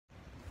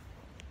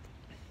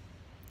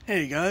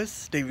Hey guys,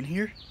 Steven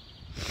here.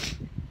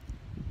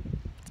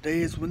 Today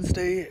is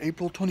Wednesday,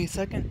 April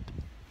 22nd.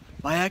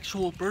 My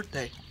actual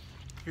birthday.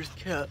 Here's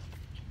Kip.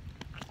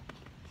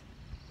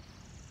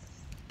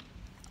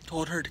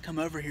 Told her to come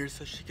over here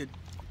so she could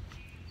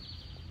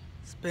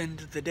spend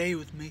the day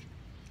with me.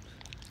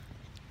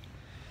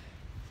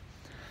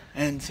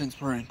 And since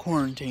we're in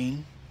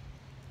quarantine,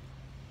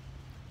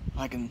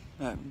 I can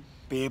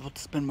be able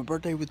to spend my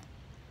birthday with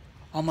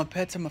all my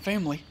pets and my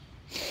family.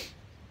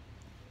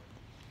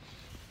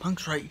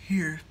 Punk's right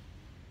here.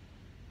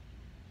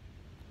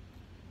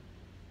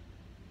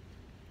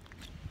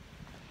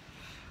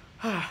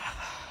 And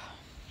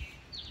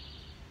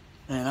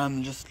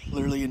I'm just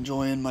literally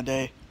enjoying my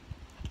day.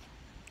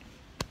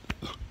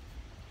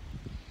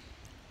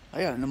 Oh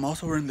yeah, and I'm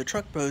also wearing the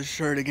Truck Bros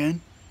shirt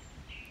again.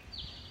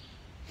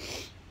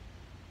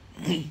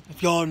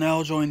 If y'all are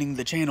now joining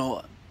the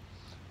channel,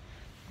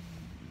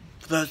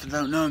 for those that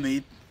don't know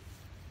me,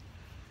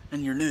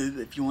 and you're new,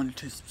 if you wanted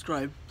to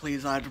subscribe,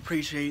 please, I'd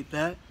appreciate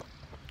that.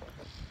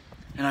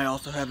 And I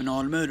also have an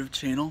automotive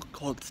channel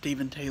called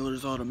Steven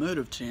Taylor's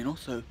Automotive channel,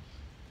 so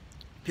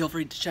feel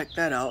free to check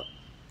that out.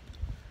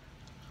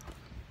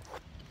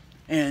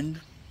 And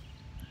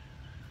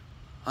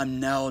I'm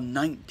now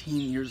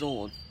 19 years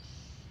old.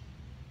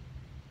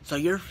 So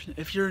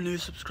if you're a new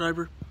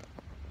subscriber,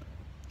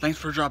 thanks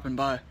for dropping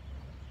by.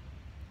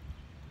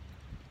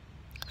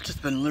 I've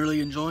just been literally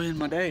enjoying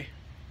my day.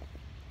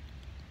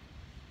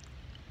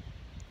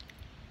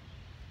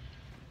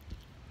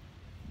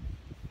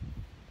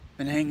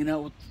 Been hanging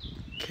out with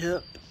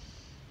Kip.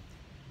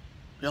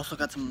 We also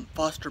got some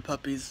foster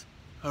puppies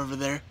over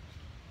there.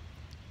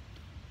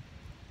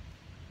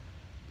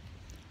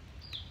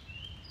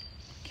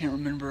 Can't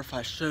remember if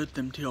I showed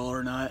them to y'all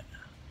or not.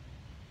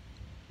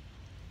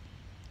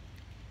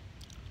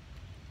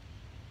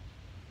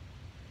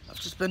 I've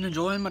just been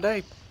enjoying my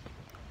day.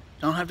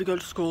 Don't have to go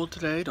to school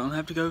today. Don't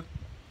have to go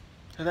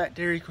to that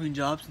Dairy Queen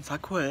job since I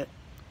quit,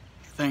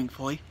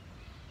 thankfully.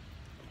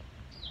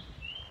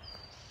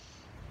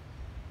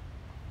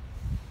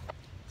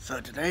 So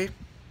today,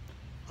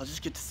 I'll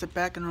just get to sit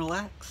back and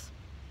relax.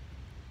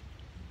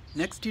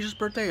 Next year's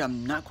birthday,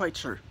 I'm not quite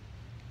sure.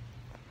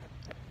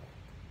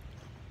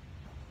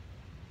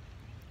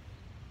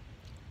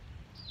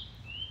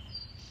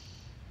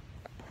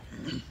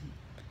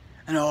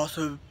 And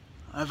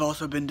I've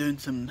also been doing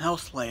some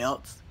house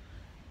layouts.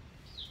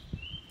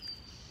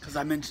 Because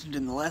I mentioned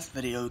in the last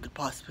video, we could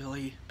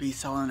possibly be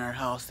selling our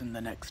house in the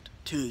next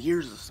 2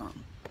 years or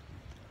something.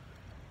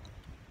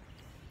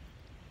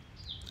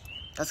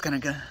 That's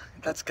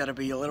gotta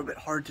be a little bit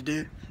hard to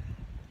do.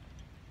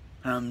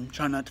 I'm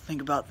trying not to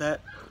think about that,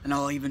 and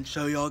I'll even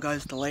show y'all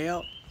guys the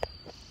layout.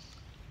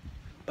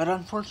 But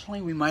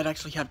unfortunately, we might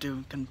actually have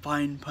to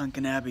confine Punk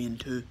and Abby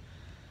into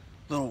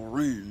little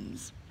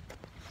rooms.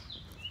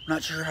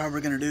 Not sure how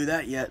we're gonna do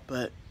that yet,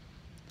 but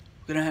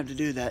we're gonna have to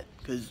do that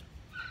because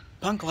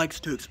Punk likes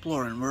to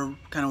explore, and we're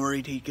kind of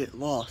worried he'd get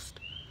lost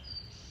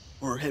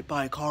or hit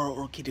by a car,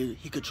 or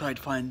he could try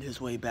to find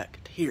his way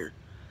back to here.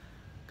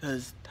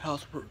 Because the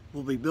house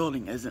we'll be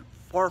building isn't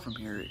far from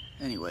here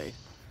anyway.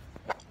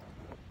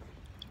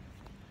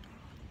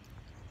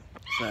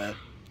 So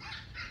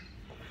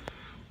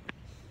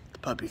the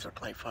puppies are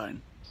quite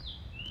fine.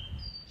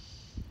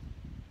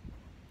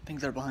 I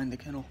think they're behind the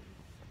kennel.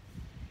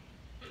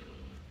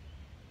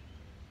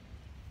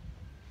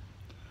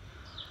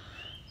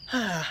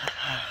 And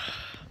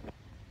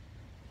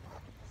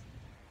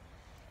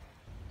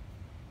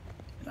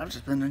I've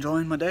just been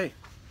enjoying my day.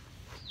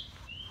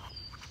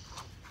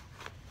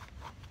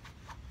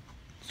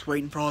 Just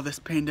waiting for all this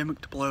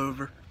pandemic to blow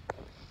over.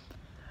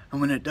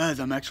 And when it does,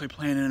 I'm actually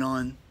planning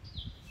on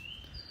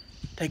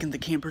taking the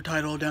camper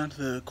title down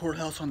to the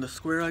courthouse on the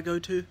square I go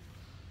to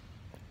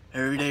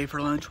every day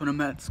for lunch when I'm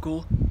at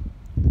school,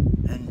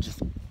 and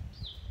just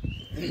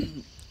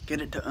get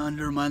it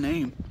under my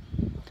name.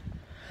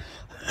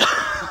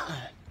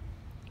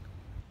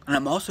 And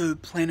I'm also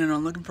planning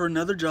on looking for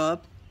another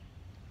job.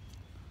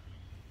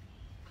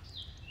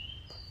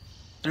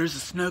 There's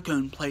a snow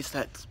cone place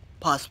that's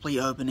possibly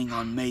opening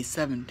on May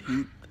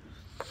 17th.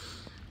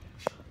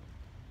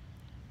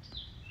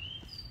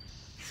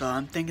 So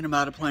I'm thinking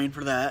about applying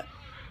for that.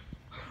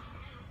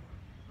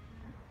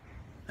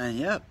 And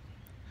yep,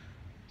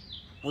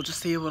 we'll just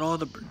see what all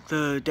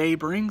the day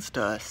brings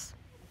to us.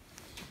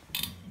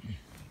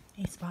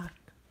 Hey, Spock.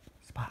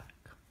 Spock.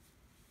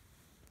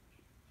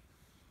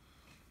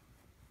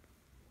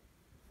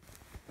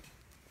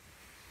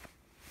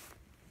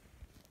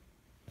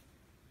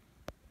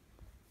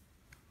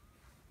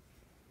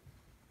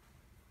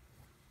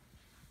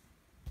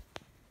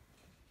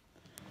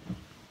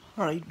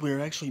 Alright, we're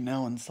actually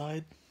now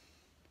inside.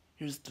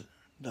 Here's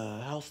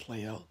the house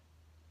layout.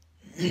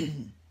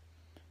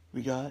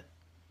 We got.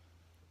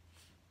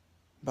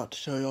 About to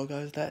show y'all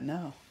guys that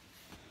now.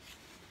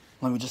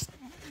 Let me just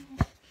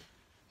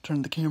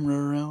turn the camera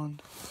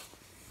around.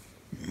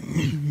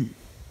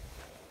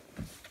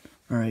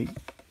 Alright.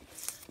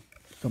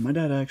 So my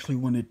dad actually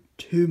wanted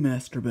 2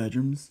 master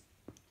bedrooms.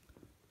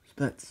 So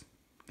that's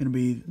gonna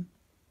be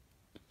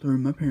the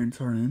room my parents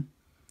are in.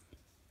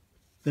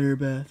 Their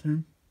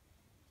bathroom.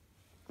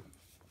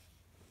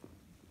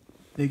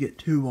 They get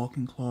 2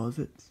 walk-in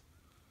closets.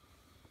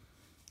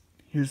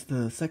 Here's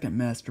the second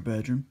master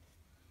bedroom.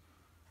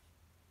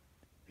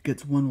 It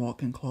gets 1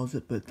 walk-in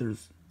closet, but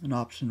there's an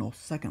optional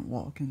second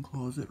walk-in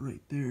closet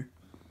right there.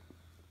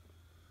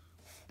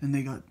 Then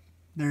they got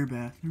their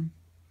bathroom,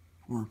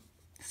 or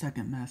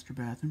second master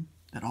bathroom,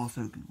 that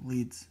also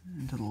leads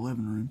into the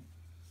living room.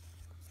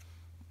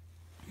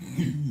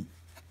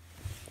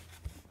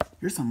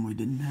 Here's something we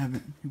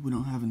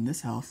don't have in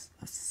this house,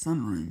 a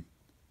sunroom.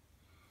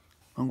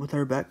 Along with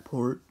our back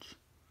porch,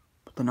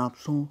 with an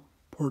optional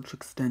porch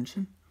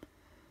extension.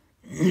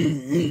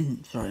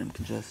 Sorry, I'm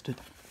congested.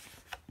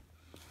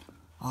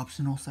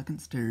 Optional second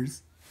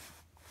stairs.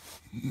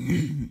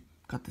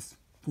 Got this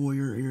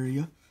foyer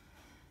area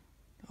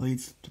that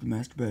leads to the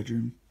master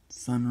bedroom,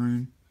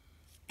 sunroom,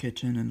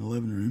 kitchen, and the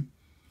living room.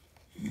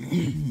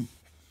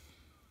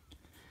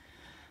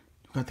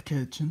 Got the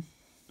kitchen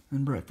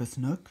and breakfast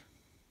nook.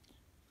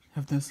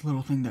 Have this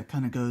little thing that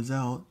kind of goes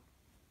out,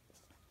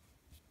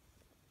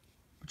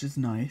 which is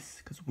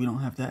nice because we don't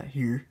have that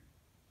here.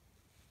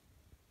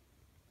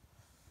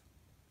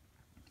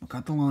 We've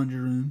got the laundry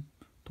room,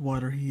 the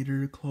water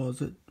heater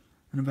closet,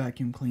 and a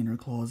vacuum cleaner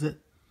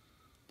closet.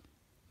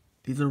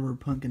 These are where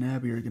Punk and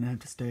Abby are going to have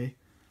to stay.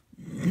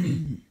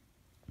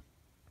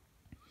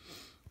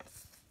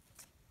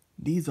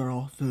 These are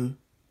also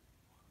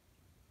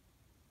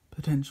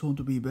potential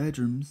to be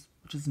bedrooms,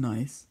 which is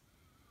nice.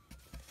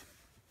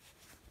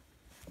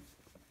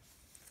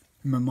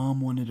 My mom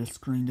wanted a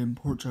screened-in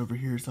porch over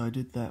here, so I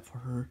did that for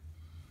her.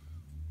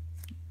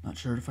 Not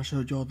sure if I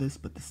showed y'all this,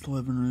 but this is the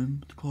living room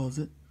with the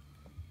closet.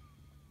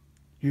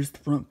 Here's the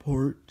front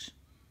porch.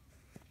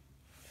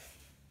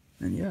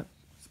 And yeah,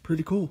 it's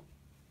pretty cool.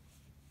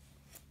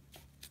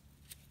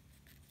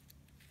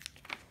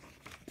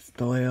 It's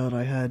the layout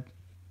I had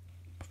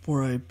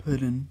before I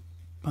put in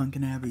Punk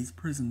and Abby's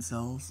prison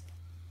cells.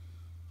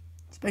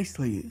 It's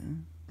basically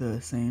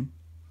the same,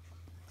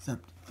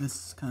 except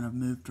this kind of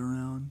moved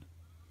around.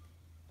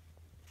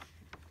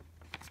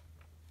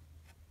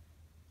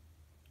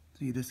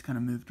 See, this kind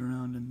of moved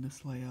around in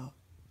this layout.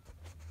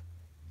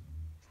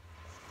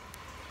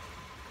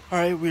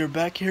 Alright, we are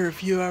back here a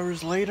few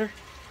hours later,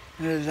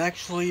 and it is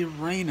actually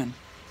raining.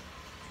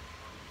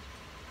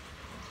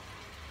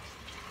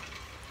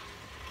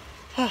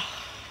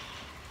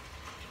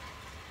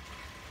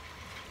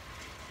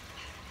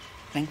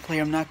 Thankfully,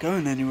 I'm not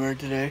going anywhere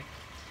today.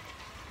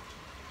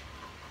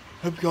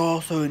 Hope you all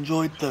also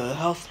enjoyed the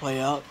house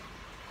layout.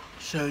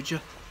 Showed you.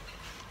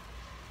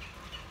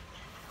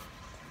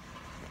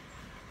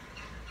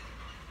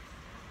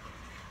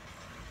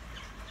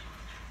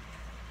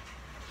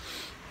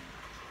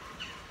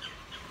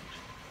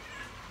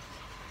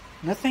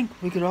 And I think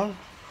we could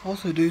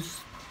also do...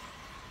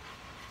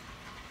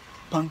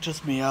 Punk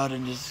just me out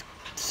and just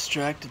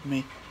distracted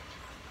me.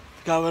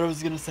 Forgot what I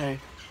was gonna say.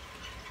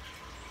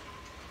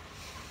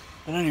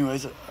 But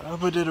anyways, I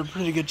hope I did a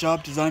pretty good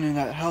job designing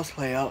that house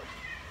layout.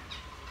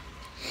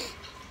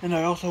 And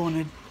I also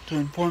wanted to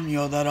inform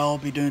you all that I'll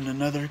be doing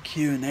another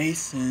Q&A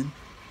soon.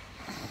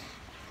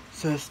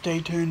 So stay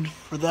tuned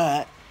for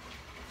that.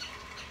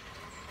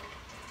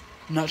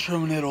 I'm not sure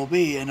when it'll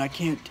be, and I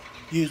can't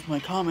use my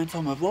comments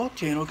on my vlog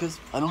channel because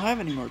I don't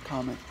have any more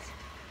comments.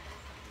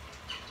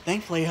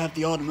 Thankfully, I have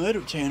the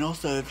automotive channel,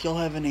 so if y'all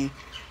have any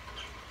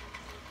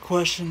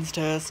questions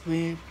to ask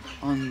me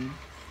on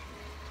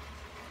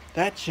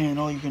that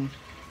channel, you can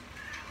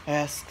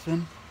ask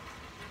them.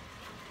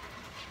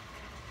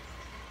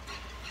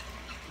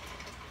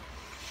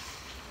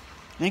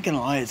 I ain't gonna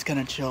lie, it's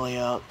kinda chilly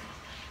out.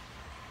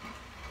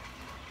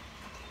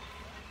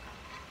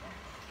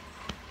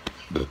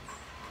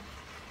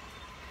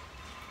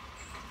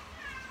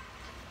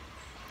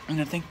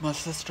 And I think my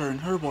sister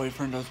and her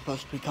boyfriend are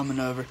supposed to be coming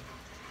over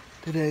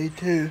today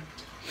too.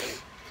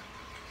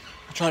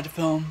 I tried to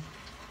film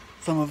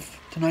some of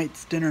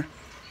tonight's dinner.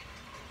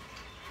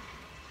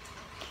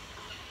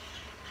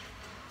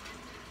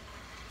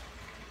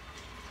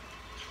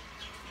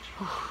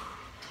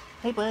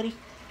 Hey, buddy.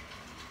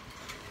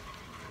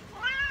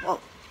 Whoa.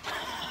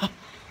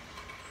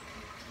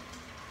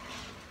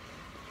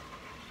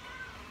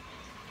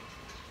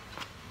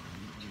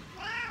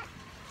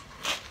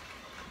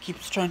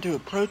 Keeps trying to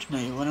approach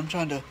me when I'm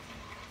trying to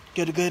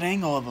get a good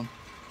angle of him.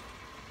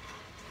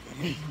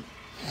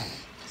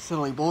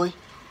 Silly boy.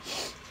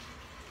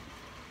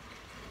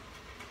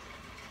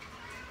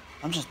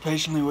 I'm just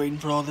patiently waiting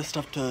for all this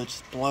stuff to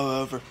just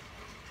blow over.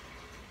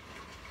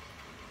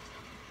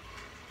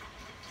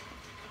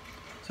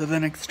 So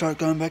then I can start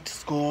going back to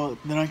school,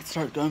 then I can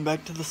start going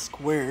back to the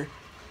square,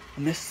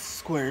 and this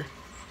square.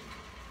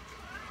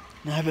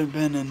 And I haven't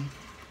been in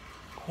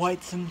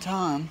quite some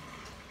time.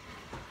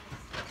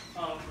 Oh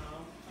no,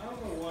 I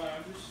don't know why,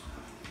 I'm just...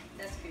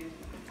 That's good,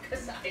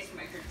 because the ice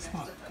maker's messed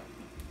up.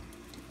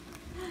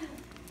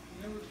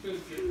 Never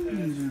could What are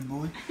you get doing,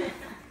 boy? past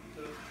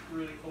the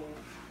really cold.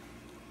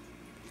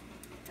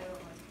 What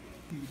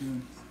are you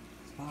doing?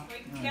 Spot?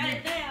 We can cut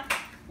it down.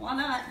 Why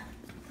not?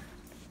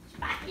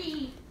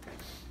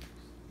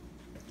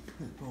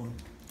 Boom.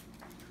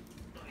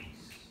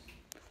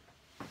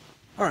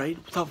 Alright,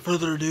 without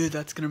further ado,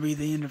 that's going to be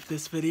the end of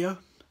this video.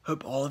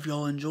 Hope all of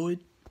y'all enjoyed.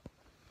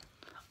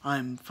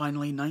 I'm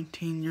finally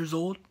 19 years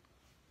old.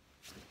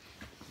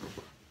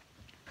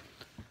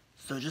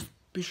 So just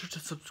be sure to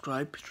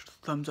subscribe, be sure to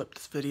thumbs up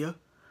this video.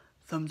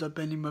 Thumbs up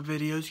any of my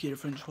videos, get your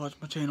friends to watch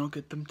my channel,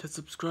 get them to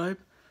subscribe.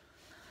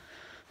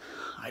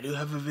 I do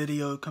have a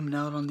video coming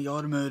out on the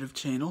automotive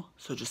channel,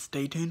 so just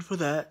stay tuned for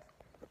that.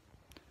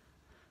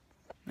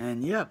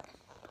 And yeah,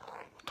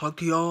 talk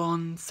to y'all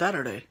on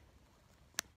Saturday.